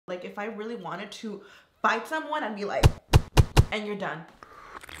Like if I really wanted to fight someone, I'd be like, and you're done.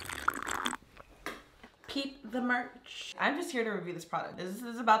 Keep the merch. I'm just here to review this product. This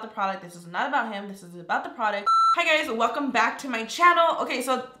is about the product. This is not about him. This is about the product. Hi guys, welcome back to my channel. Okay,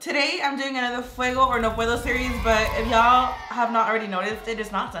 so today I'm doing another Fuego or No Puedo series, but if y'all have not already noticed, it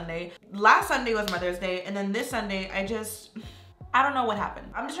is not Sunday. Last Sunday was Mother's Day, and then this Sunday, I don't know what happened.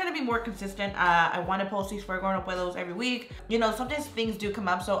 I'm just trying to be more consistent. I want to post these Fuego or No Puedos every week. You know, sometimes things do come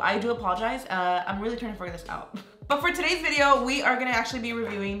up, so I do apologize. I'm really trying to figure this out. But for today's video, we are gonna actually be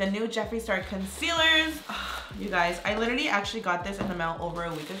reviewing the new Jeffree Star concealers. You guys, I literally actually got this in the mail over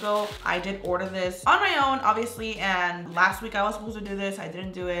a week ago. I did order this on my own, obviously, and last week I was supposed to do this. I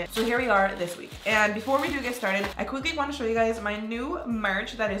didn't do it. So here we are this week. And before we do get started, I quickly want to show you guys my new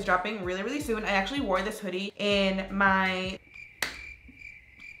merch that is dropping really, really soon. I actually wore this hoodie in my...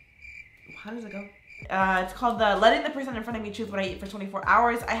 How does it go? It's called the letting the person in front of me choose what I eat for 24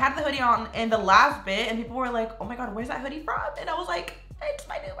 hours. I had the hoodie on in the last bit and people were like, oh my god, where's that hoodie from? And I was like, it's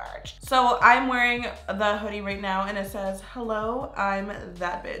my new merch. So I'm wearing the hoodie right now and it says, hello, I'm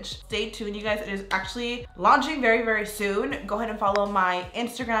that bitch. Stay tuned, you guys. It is actually launching very, very soon. Go ahead and follow my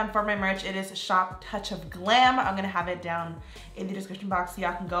Instagram for my merch. It is Shop Touch of Glam. I'm gonna have it down in the description box so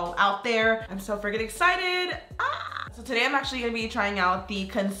y'all can go out there. I'm so freaking excited. So today I'm actually gonna be trying out the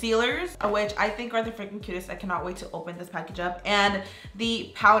concealers, which I think are the freaking cutest. I cannot wait to open this package up, and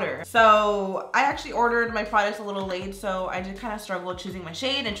the powder. So I actually ordered my products a little late, so I did kind of struggle choosing my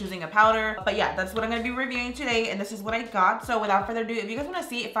shade and choosing a powder. But yeah, that's what I'm gonna be reviewing today, and this is what I got. So without further ado, if you guys wanna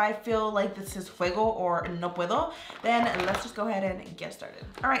see if I feel like this is Fuego or No Puedo, then let's just go ahead and get started.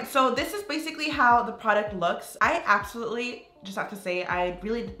 All right, so this is basically how the product looks. I absolutely just have to say, I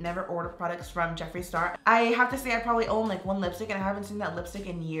really never order products from Jeffree Star. I have to say I probably own like one lipstick and I haven't seen that lipstick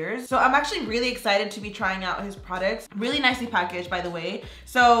in years. So I'm actually really excited to be trying out his products. Really nicely packaged, by the way.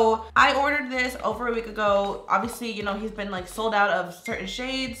 So I ordered this over a week ago. Obviously, you know, he's been like sold out of certain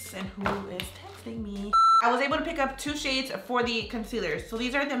shades. And who is texting me? I was able to pick up 2 shades for the concealers. So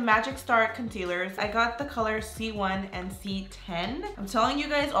these are the Magic Star concealers. I got the color C1 and C10. I'm telling you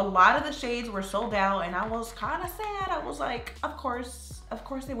guys, a lot of the shades were sold out and I was kind of sad. I was like, of course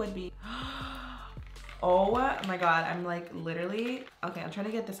they would be. Oh my god, I'm like literally, okay, I'm trying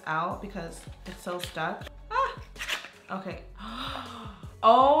to get this out because it's so stuck. Okay.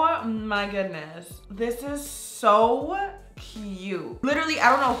 Oh my goodness. This is so cute. Literally, I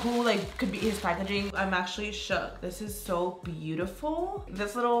don't know who like could be his packaging. I'm actually shook. This is so beautiful.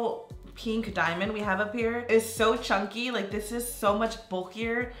 This little pink diamond we have up here is so chunky. Like this is so much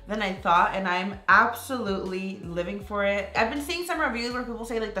bulkier than I thought and I'm absolutely living for it. I've been seeing some reviews where people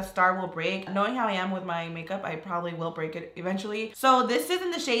say like the star will break. Knowing how I am with my makeup, I probably will break it eventually. So this is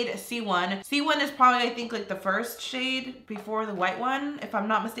in the shade C1. C1 is probably, I think, like the first shade before the white one, if I'm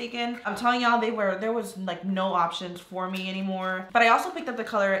not mistaken. I'm telling y'all, there was like no options for me anymore. But I also picked up the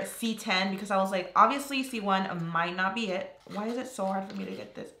color C10 because I was like, obviously C1 might not be it. Why is it so hard for me to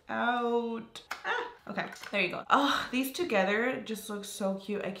get this out? Okay, there you go. Oh, these together just look so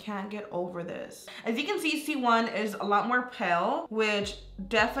cute. I can't get over this. As you can see, C1 is a lot more pale, which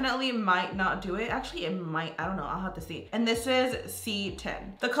definitely might not do it. Actually, it might. I don't know. I'll have to see. And this is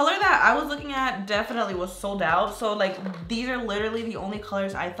C10. The color that I was looking at definitely was sold out. So like these are literally the only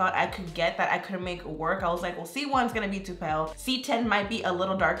colors I thought I could get that I could make work. I was like, well, C1's gonna be too pale. C10 might be a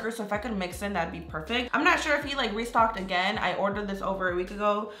little darker. So if I could mix in, that'd be perfect. I'm not sure if he like restocked again. I ordered this over a week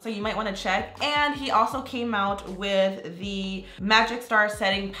ago, so you might want to check. And he also came out with the Magic Star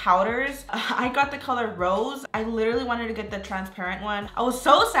setting powders. I got the color Rose. I literally wanted to get the transparent one. I was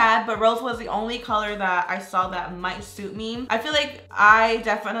so sad, but Rose was the only color that I saw that might suit me. I feel like I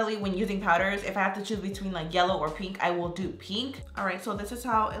definitely, when using powders, if I have to choose between like yellow or pink, I will do pink. All right, so this is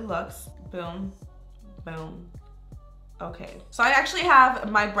how it looks. Boom, boom. Okay, so I actually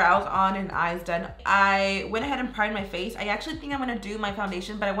have my brows on and eyes done. I went ahead and primed my face. I actually think I'm gonna do my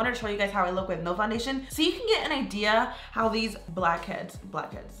foundation, but I wanted to show you guys how I look with no foundation so you can get an idea how these blackheads,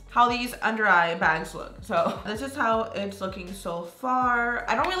 how these under eye bags look. So this is how it's looking so far.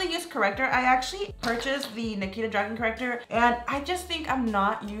 I don't really use corrector. I actually purchased the Nikita Dragon corrector and I just think I'm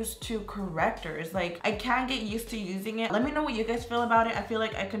not used to correctors. Like I can't get used to using it. Let me know what you guys feel about it. I feel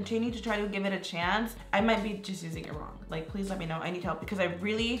like I continue to try to give it a chance. I might be just using it wrong. Like please let me know. I need help because I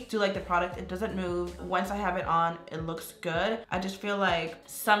really do like the product. It doesn't move. Once I have it on, it looks good. I just feel like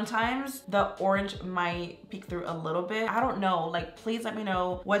sometimes the orange might peek through a little bit. I don't know. Like please let me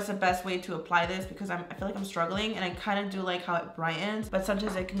know what's the best way to apply this because I feel like I'm struggling and I kind of do like how it brightens, but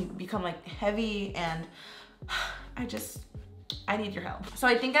sometimes it can become like heavy and I just I need your help. So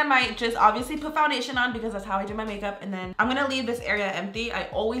I think I might just obviously put foundation on because that's how I do my makeup, and then I'm gonna leave this area empty. I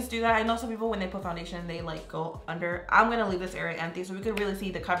always do that. I know some people when they put foundation, they like go under. I'm gonna leave this area empty so we could really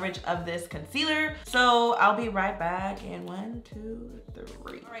see the coverage of this concealer. So I'll be right back in 1, 2,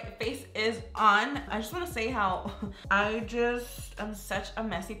 3. All right, face is on. I just wanna say how I'm such a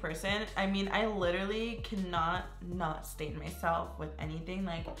messy person. I mean, I literally cannot not stain myself with anything.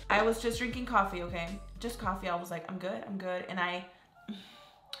 Like, I was just drinking coffee, okay? Just coffee. I was like, I'm good. And I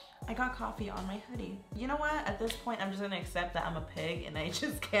got coffee on my hoodie. You know what? At this point, I'm just gonna accept that I'm a pig and I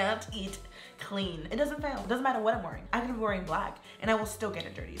just can't eat clean. It doesn't fail. It doesn't matter what I'm wearing. I could be wearing black and I will still get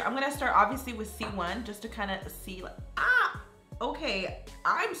it dirty. So I'm gonna start obviously with C1 just to kind of see like, okay,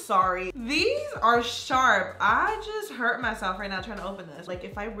 I'm sorry. These are sharp. I just hurt myself right now trying to open this. Like,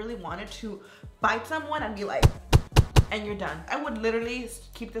 if I really wanted to bite someone, I'd be like, and you're done. I would literally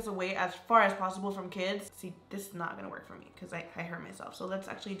keep this away as far as possible from kids. See, this is not gonna work for me because I hurt myself. So let's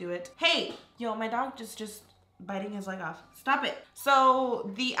actually do it. Hey, yo, my dog just biting his leg off. Stop it.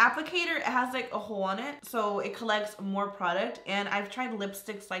 So the applicator, it has like a hole on it, so it collects more product. And I've tried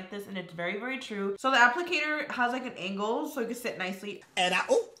lipsticks like this and it's very, very true. So the applicator has like an angle so it can sit nicely. And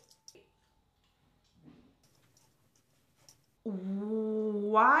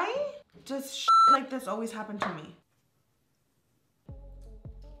why does shit like this always happen to me?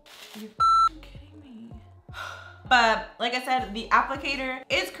 Are you kidding me? But like I said, the applicator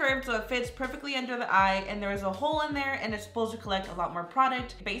is curved so it fits perfectly under the eye, and there is a hole in there and it's supposed to collect a lot more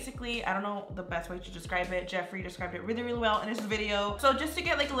product. Basically, I don't know the best way to describe it. Jeffree described it really, really well in his video. So just to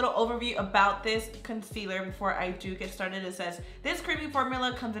get like a little overview about this concealer before I do get started, it says, this creamy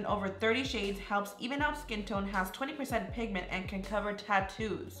formula comes in over 30 shades, helps even out skin tone, has 20% pigment, and can cover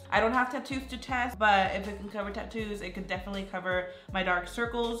tattoos. I don't have tattoos to test, but if it can cover tattoos, it could definitely cover my dark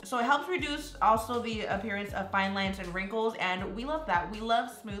circles. So it helps reduce also the appearance of fine lines and wrinkles, and we love that. We love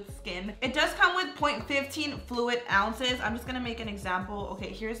smooth skin. It does come with 0.15 fluid ounces. I'm just gonna make an example.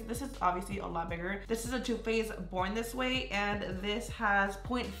 Okay, this is obviously a lot bigger. This is a Too Faced Born This Way, and this has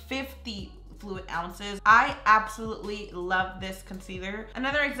 0.50 fluid ounces. I absolutely love this concealer.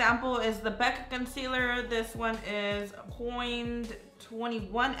 Another example is the Becca concealer. This one is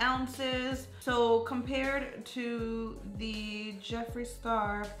 0.21 ounces. So compared to the Jeffree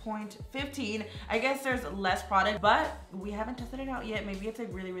Star 0.15, I guess there's less product, but we haven't tested it out yet. Maybe it's a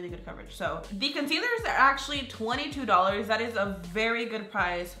really, really good coverage. So the concealers are actually $22. That is a very good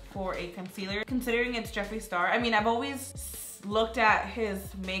price for a concealer, considering it's Jeffree Star. I mean, I've always looked at his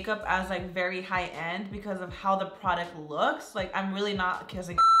makeup as like very high end because of how the product looks. Like, I'm really not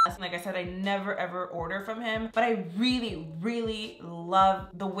kissing ass. Like I said, I never ever order from him, but I really, really love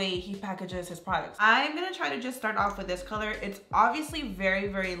the way he packages his products. I'm gonna try to just start off with this color. It's obviously very,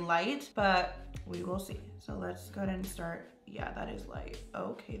 very light, but we will see. So let's go ahead and start. Yeah, that is light.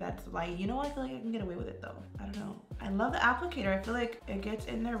 Okay, that's light. You know what? I feel like I can get away with it though. I don't know. I love the applicator. I feel like it gets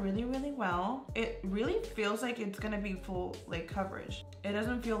in there really, really well. It really feels like it's gonna be full like coverage. It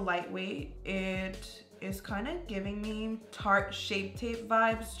doesn't feel lightweight. It is kind of giving me Tarte Shape Tape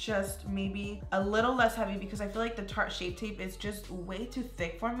vibes, just maybe a little less heavy, because I feel like the Tarte Shape Tape is just way too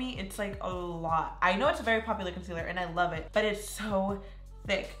thick for me. It's like a lot. I know it's a very popular concealer and I love it, but it's so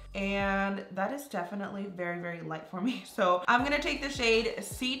thick, and that is definitely very, very light for me. So I'm gonna take the shade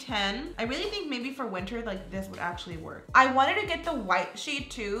C10. I really think maybe for winter, like this would actually work. I wanted to get the white shade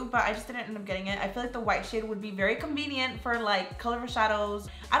too, but I just didn't end up getting it. I feel like the white shade would be very convenient for like colorful shadows.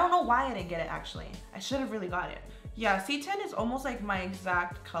 I don't know why I didn't get it actually. I should have really got it. Yeah, C10 is almost like my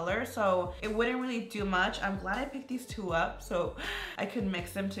exact color, so it wouldn't really do much. I'm glad I picked these two up so I could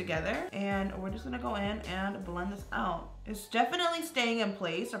mix them together. And we're just gonna go in and blend this out. It's definitely staying in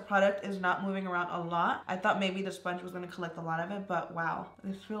place. The product is not moving around a lot. I thought maybe the sponge was gonna collect a lot of it, but wow,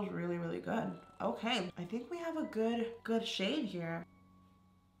 this feels really, really good. Okay, I think we have a good shade here.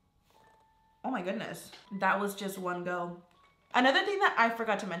 Oh my goodness, that was just one go. Another thing that I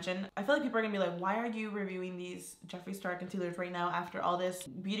forgot to mention, I feel like people are gonna be like, why are you reviewing these Jeffree Star concealers right now after all this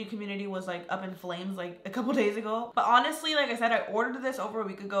beauty community was like up in flames like a couple days ago? But honestly, like I said, I ordered this over a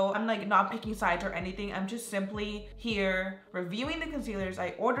week ago. I'm like not picking sides or anything. I'm just simply here reviewing the concealers.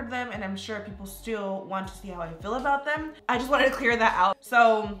 I ordered them and I'm sure people still want to see how I feel about them. I just wanted to clear that out.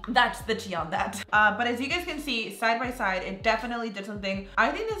 So that's the tea on that. But as you guys can see, side by side, it definitely did something. I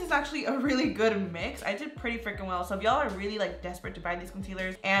think this is actually a really good mix. I did pretty freaking well. So if y'all are really like desperate to buy these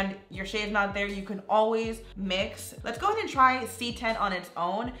concealers and your shade's not there, you can always mix. Let's go ahead and try C10 on its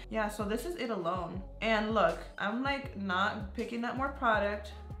own. Yeah, so this is it alone. And look, I'm like not picking up more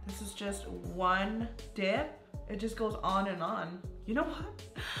product. This is just one dip. It just goes on and on. You know what?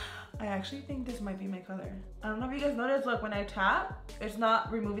 I actually think this might be my color. I don't know if you guys noticed, look, when I tap, it's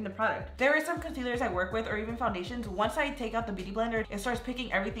not removing the product. There are some concealers I work with, or even foundations, once I take out the beauty blender, it starts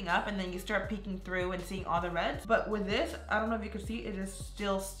picking everything up and then you start peeking through and seeing all the reds. But with this, I don't know if you can see, it is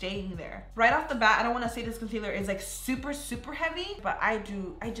still staying there. Right off the bat, I don't want to say this concealer is like super heavy, but I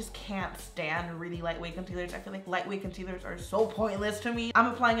just can't stand really lightweight concealers. I feel like lightweight concealers are so pointless to me. I'm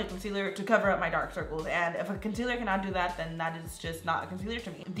applying a concealer to cover up my dark circles, and if a concealer cannot do that, then that is just not a concealer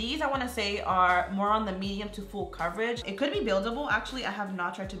to me. These I want to say are more on the medium to full coverage. It could be buildable. Actually, I have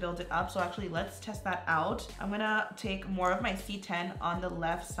not tried to build it up, so actually let's test that out. I'm gonna take more of my C10 on the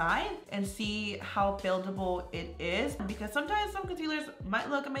left side and see how buildable it is, because sometimes some concealers might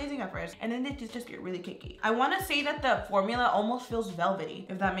look amazing at first and then they just get really cakey. I want to say that the formula almost feels velvety,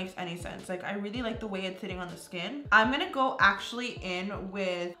 if that makes any sense. Like, I really like the way it's sitting on the skin. I'm gonna go actually in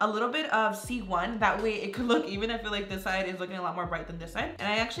with a little bit of C1, that way it could look, even if I feel like this side is looking a lot more bright than this side. And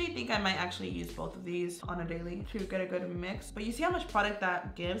I actually think I might actually use both of these on a daily to get a good mix. But you see how much product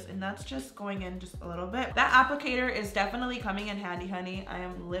that gives, and that's just going in just a little bit. That applicator is definitely coming in handy, honey. I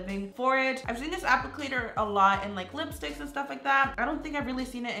am living for it. I've seen this applicator a lot in like lipsticks and stuff like that. I don't think I've really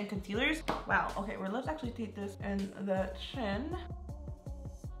seen it in concealers. Wow, okay, well, let's actually take this in the chin.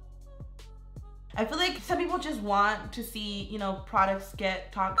 I feel like some people just want to see, you know, products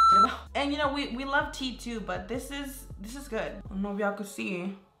get talked about. And you know, we love tea too, but this is good. I don't know if y'all could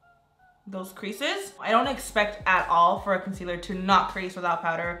see those creases. I don't expect at all for a concealer to not crease without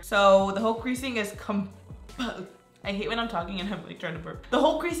powder. So the whole creasing is I hate when I'm talking and I'm like trying to burp. The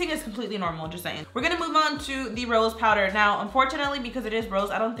whole creasing is completely normal, just saying. We're gonna move on to the rose powder. Now, unfortunately, because it is rose,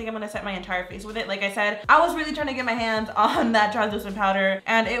 I don't think I'm gonna set my entire face with it. Like I said, I was really trying to get my hands on that translucent powder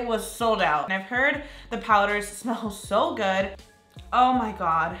and it was sold out. And I've heard the powders smell so good. Oh my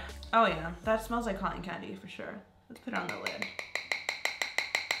God. Oh yeah, that smells like cotton candy for sure. Let's put it on the lid.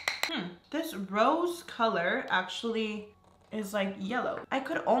 This rose color actually is like yellow. I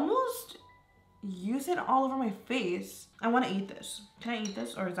could almost use it all over my face. I want to eat this. Can I eat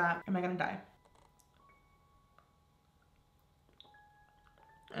this, or am I gonna die?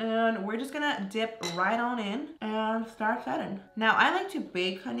 And we're just gonna dip right on in and start setting. Now, I like to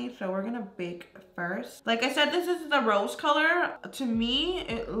bake, honey, so we're gonna bake first. Like I said, this is the rose color. To me,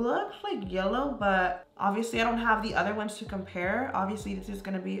 it looks like yellow, but obviously I don't have the other ones to compare. Obviously, this is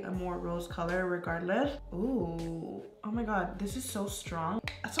gonna be a more rose color regardless. Ooh, oh my God, this is so strong.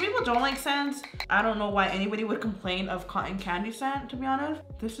 Some people don't like scents. I don't know why anybody would complain of cotton candy scent, to be honest.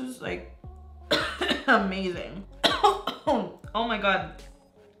 This is like amazing. Oh my God.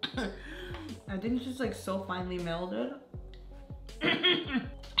 I think it's just like so finely melded.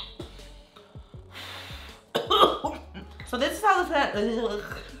 So this is how the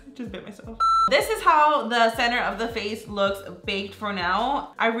just bit myself. This is how the center of the face looks baked for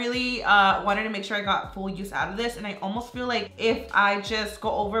now. I really wanted to make sure I got full use out of this, and I almost feel like if I just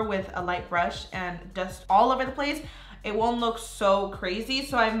go over with a light brush and dust all over the place, it won't look so crazy.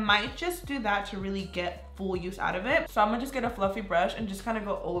 So I might just do that to really get full use out of it. So I'm gonna just get a fluffy brush and just kind of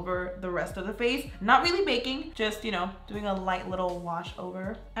go over the rest of the face. Not really baking, just, you know, doing a light little wash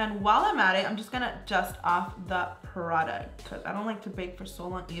over. And while I'm at it, I'm just gonna dust off the product, because I don't like to bake for so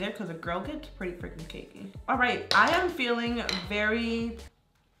long either, because a girl gets pretty freaking cakey. All right, I am feeling very...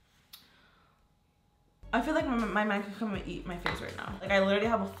 I feel like my man could come and eat my face right now. Like, I literally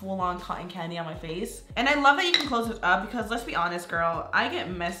have a full-on cotton candy on my face. And I love that you can close it up, because let's be honest, girl, I get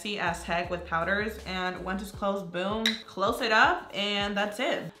messy as heck with powders, and once it's closed, boom, close it up, and that's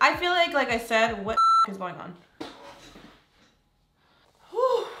it. I feel like I said, what is going on?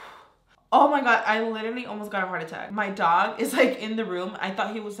 Whew. Oh my God, I literally almost got a heart attack. My dog is like in the room. I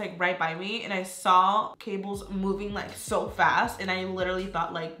thought he was like right by me, and I saw cables moving like so fast, and I literally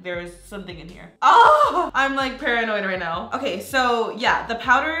thought like there's something in here. Oh, I'm like paranoid right now. Okay, so yeah, the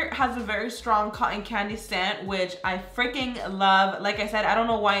powder has a very strong cotton candy scent, which I freaking love. Like I said, I don't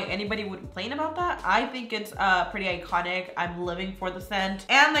know why anybody would complain about that. I think it's pretty iconic. I'm living for the scent.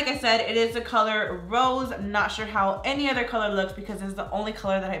 And like I said, it is the color rose. I'm not sure how any other color looks, because it's the only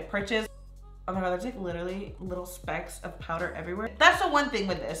color that I purchased. Oh my God, there's like literally little specks of powder everywhere. That's the one thing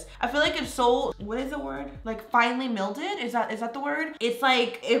with this. I feel like it's so, what is the word? Like finely milded? Is that the word? It's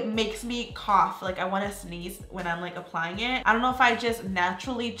like, it makes me cough. Like I want to sneeze when I'm like applying it. I don't know if I just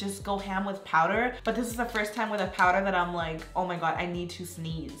naturally just go ham with powder, but this is the first time with a powder that I'm like, oh my God, I need to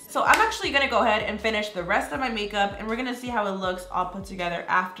sneeze. So I'm actually gonna go ahead and finish the rest of my makeup, and we're gonna see how it looks all put together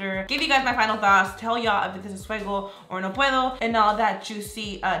after. Give you guys my final thoughts, tell y'all if this is fuego or no puedo, and all that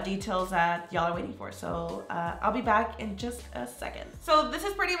juicy details that y'all are waiting for. So I'll be back in just a second. So this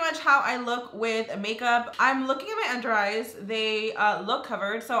is pretty much how I look with makeup. I'm looking at my under eyes. They look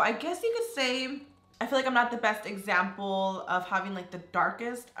covered. So I guess you could say, I feel like I'm not the best example of having like the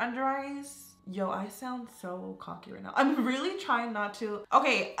darkest under eyes. Yo, I sound so cocky right now. I'm really trying not to.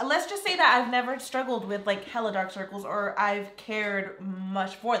 Okay, let's just say that I've never struggled with like hella dark circles or I've cared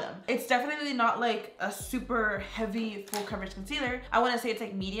much for them. It's definitely not like a super heavy full coverage concealer. I want to say it's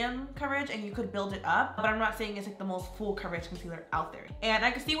like medium coverage and you could build it up, but I'm not saying it's like the most full coverage concealer out there. And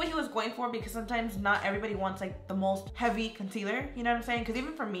I could see what he was going for because sometimes not everybody wants like the most heavy concealer, you know what I'm saying? Because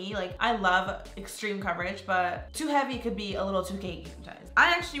even for me, like I love extreme coverage, but too heavy could be a little too cakey sometimes.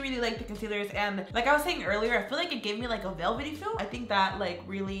 I actually really like the concealers, and like I was saying earlier, I feel like it gave me like a velvety feel. I think that like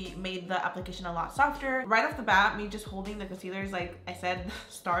really made the application a lot softer. Right off the bat, me just holding the concealers, like I said, the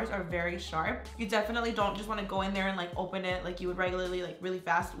stars are very sharp. You definitely don't just want to go in there and like open it like you would regularly, like really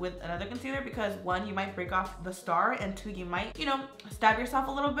fast with another concealer, because one, you might break off the star, and two, you might, you know, stab yourself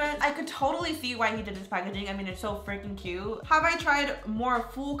a little bit. I could totally see why he did this packaging. I mean, it's so freaking cute. Have I tried more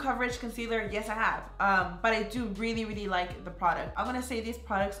full coverage concealer? Yes, I have. But I do really like the product. I'm gonna say these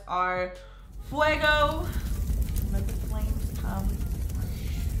products are FUEGO. Let the flames come.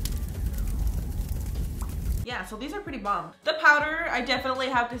 Yeah, so these are pretty bomb. The powder, I definitely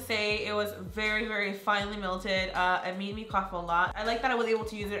have to say it was very finely melted. It made me cough a lot. I like that I was able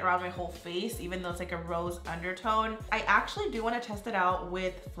to use it around my whole face, even though it's like a rose undertone. I actually do want to test it out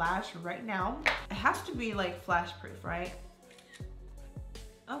with flash right now. It has to be like flash proof, right?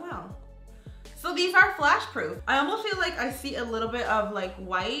 Oh wow. So these are flash proof. I almost feel like I see a little bit of like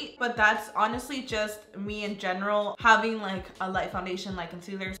white, but that's honestly just me in general having like a light foundation like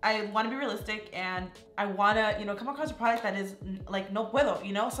concealers. I want to be realistic and I want to, you know, come across a product that is like no puedo,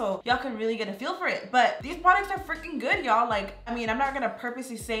 you know, so y'all can really get a feel for it. But these products are freaking good, y'all. Like, I mean, I'm not gonna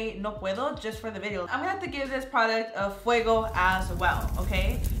purposely say no puedo just for the video. I'm gonna have to give this product a FUEGO as well,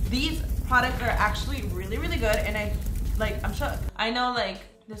 okay? These products are actually really good, and I'm shook. I know like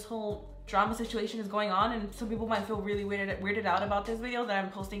this whole drama situation is going on, and some people might feel really weirded out about this video that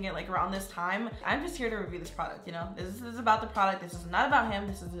I'm posting it like around this time. I'm just here to review this product, you know? This is about the product. This is not about him.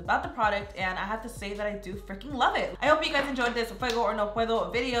 This is about the product, and I have to say that I do freaking love it. I hope you guys enjoyed this FUEGO or no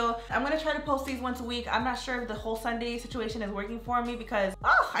puedo video. I'm gonna try to post these once a week. I'm not sure if the whole Sunday situation is working for me because,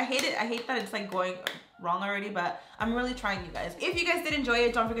 oh, I hate it. I hate that it's like going wrong already, but I'm really trying, you guys. If you guys did enjoy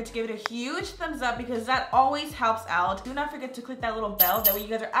it, don't forget to give it a huge thumbs up because that always helps out. Do not forget to click that little bell. That way you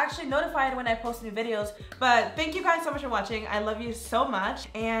guys are actually notified when I post new videos. But thank you guys so much for watching. I love you so much,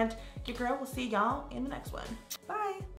 and your girl will see y'all in the next one. Bye.